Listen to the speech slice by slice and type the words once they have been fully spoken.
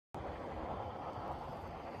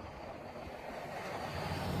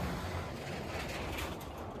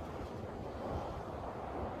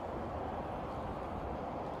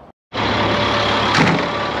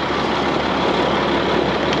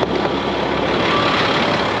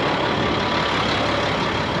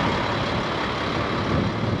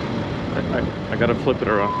gotta flip it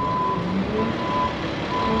around.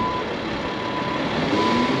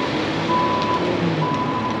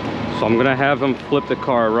 So I'm gonna have him flip the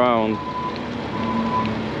car around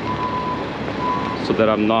so that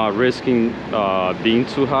I'm not risking being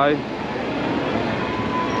too high.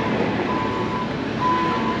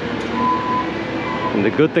 And the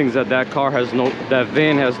good thing is that that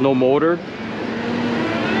van has no motor,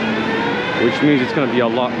 which means it's gonna be a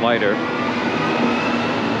lot lighter.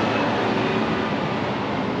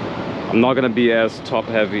 I'm not gonna be as top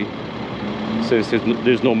heavy since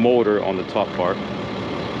there's no motor on the top part.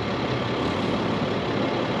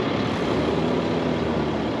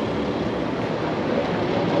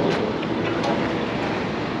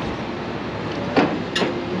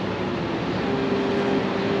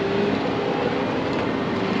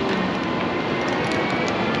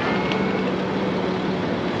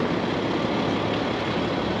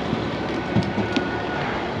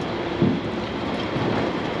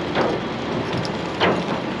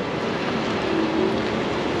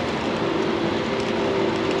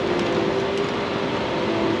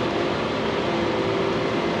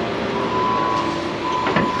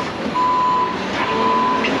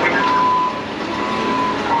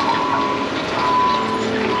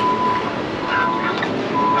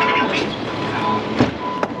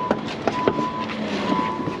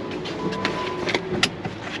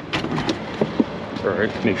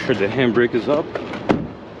 Alright, make sure the handbrake is up.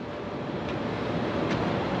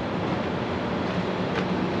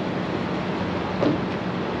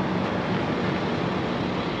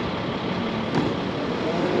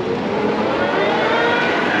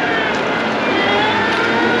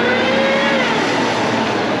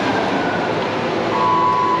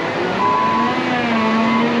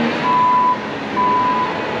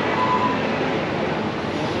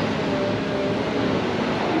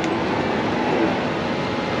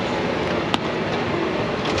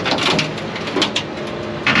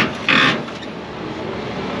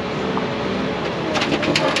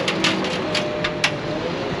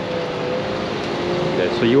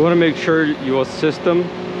 So you want to make sure you assist them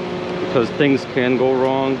because things can go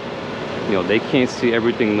wrong. You know, they can't see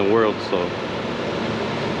everything in the world, so.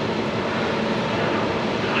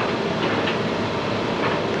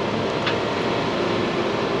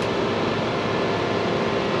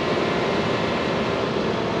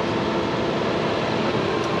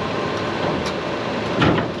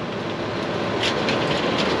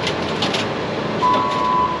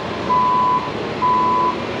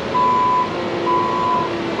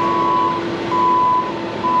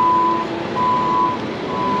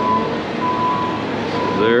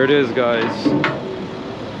 There it is, guys.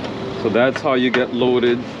 So that's how you get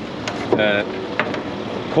loaded at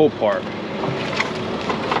Copart.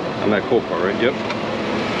 I'm at Copart, right? Yep.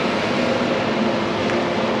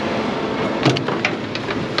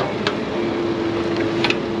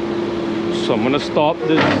 So I'm gonna stop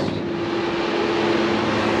this.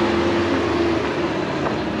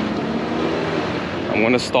 I'm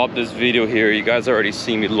gonna stop this video here. You guys already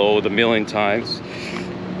seen me load a million times.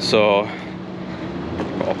 So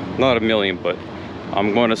not a million, but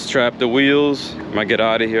I'm going to strap the wheels. I'm gonna get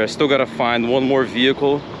out of here. I still gotta find one more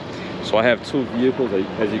vehicle, so I have two vehicles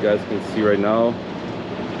as you guys can see right now.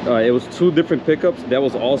 It was two different pickups. That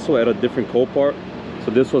was also at a different Copart.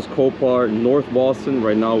 So this was Copart North Boston.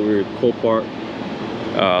 Right now we're at Copart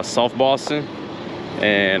South Boston,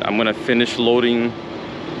 and I'm gonna finish loading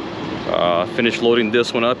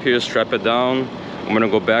this one up here, strap it down. I'm gonna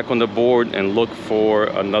go back on the board and look for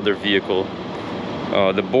another vehicle.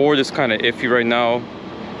 The board is kind of iffy right now,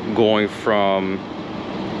 going from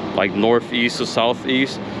like northeast to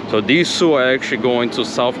southeast. So these two are actually going to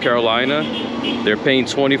South Carolina. They're paying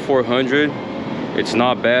 $2,400. It's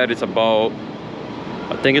not bad. It's about,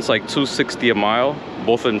 I think it's like $260 a mile,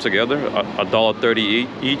 both of them together, $1.30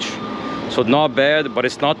 each. So not bad, but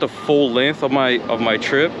it's not the full length of my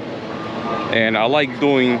trip. And I like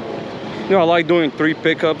doing, you know, I like doing 3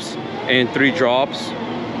 pickups and 3 drops,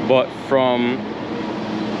 but from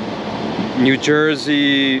New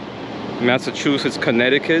Jersey, Massachusetts,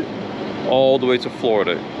 Connecticut, all the way to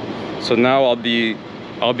Florida. So now I'll be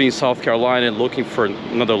in South Carolina looking for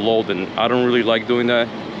another load, and I don't really like doing that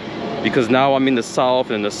because now I'm in the South,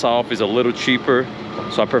 and the South is a little cheaper.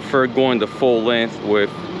 So I prefer going the full length with,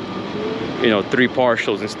 you know, 3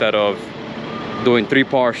 partials instead of doing 3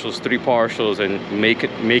 partials, and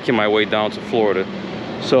making my way down to Florida.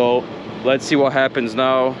 So let's see what happens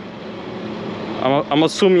now. I'm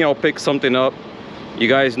assuming I'll pick something up. You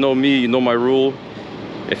guys know me, you know my rule.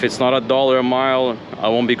 If it's not $1 a mile, I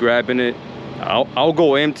won't be grabbing it. I'll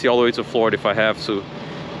go empty all the way to Florida if I have to,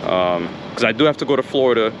 because I do have to go to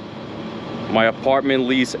Florida My apartment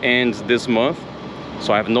lease ends this month,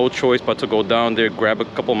 so I have no choice but to go down there, grab a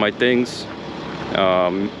couple of my things.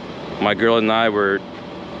 My girl and I we're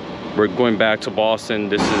going back to Boston.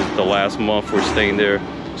 This is the last month we're staying there,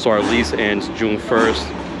 so our lease ends June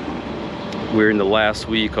 1st. We're in the last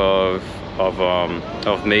week of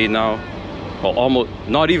May now. Well, almost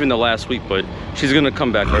not even the last week, but she's gonna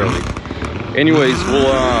come back early. Anyways,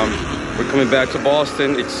 we're coming back to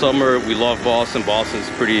Boston. It's summer. We love Boston. Boston's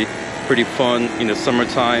pretty fun in the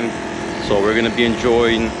summertime, so we're gonna be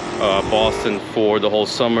enjoying Boston for the whole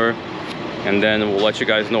summer, and then we'll let you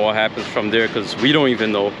guys know what happens from there, because we don't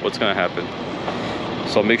even know what's gonna happen.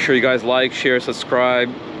 So make sure you guys like, share, subscribe,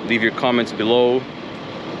 leave your comments below.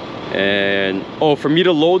 And oh, for me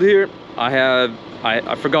to load here,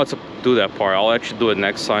 I forgot to do that part. I'll actually do it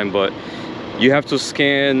next time, but you have to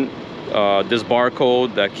scan this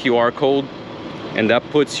barcode, that QR code, and that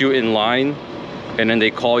puts you in line, and then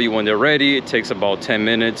they call you when they're ready. It takes about 10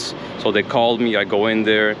 minutes. So they called me, I go in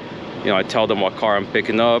there, you know, I tell them what car I'm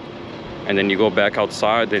picking up, and then you go back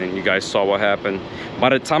outside, and you guys saw what happened. By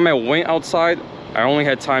the time I went outside, I only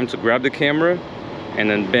had time to grab the camera, and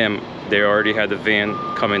then bam, they already had the van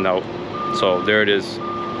coming out. So there it is.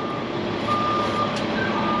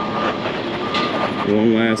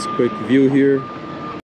 One last quick view here.